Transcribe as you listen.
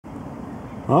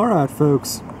Alright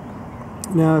folks,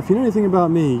 now if you know anything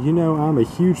about me, you know I'm a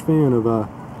huge fan of the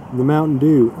Mountain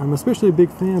Dew. I'm especially a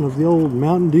big fan of the old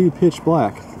Mountain Dew Pitch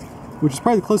Black, which is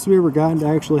probably the closest we've ever gotten to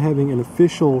actually having an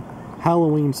official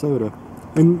Halloween soda.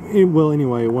 And well,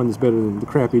 anyway, one that's better than the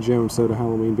crappy Jones soda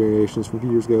Halloween variations from a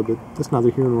few years ago, but that's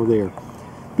neither here nor there.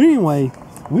 But anyway,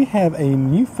 we have a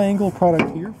newfangled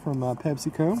product here from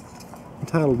PepsiCo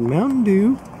entitled Mountain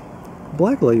Dew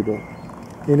Black Label.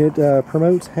 And it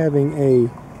promotes having a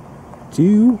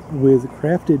dew with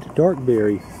crafted dark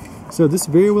berry. So this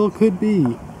very well could be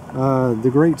the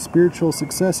great spiritual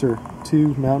successor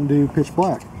to Mountain Dew Pitch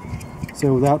Black.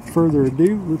 So without further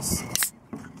ado, let's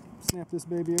snap this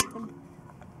baby open.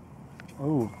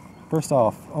 Oh, first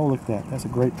off, oh look at that, that's a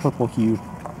great purple hue.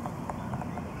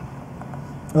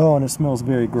 Oh, and it smells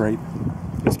very grape.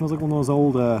 It smells like one of those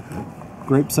old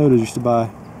grape sodas you used to buy.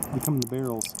 They come in the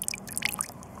barrels.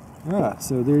 Alright,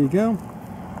 so there you go.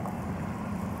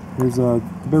 Here's the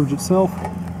beverage itself.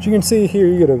 As you can see here,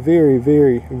 you get a very,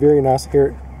 very, very nice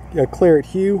claret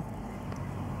hue.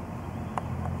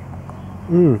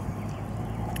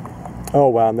 Oh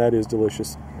wow, and that is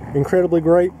delicious. Incredibly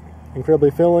great, incredibly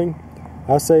filling.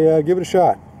 I say give it a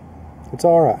shot. It's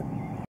alright.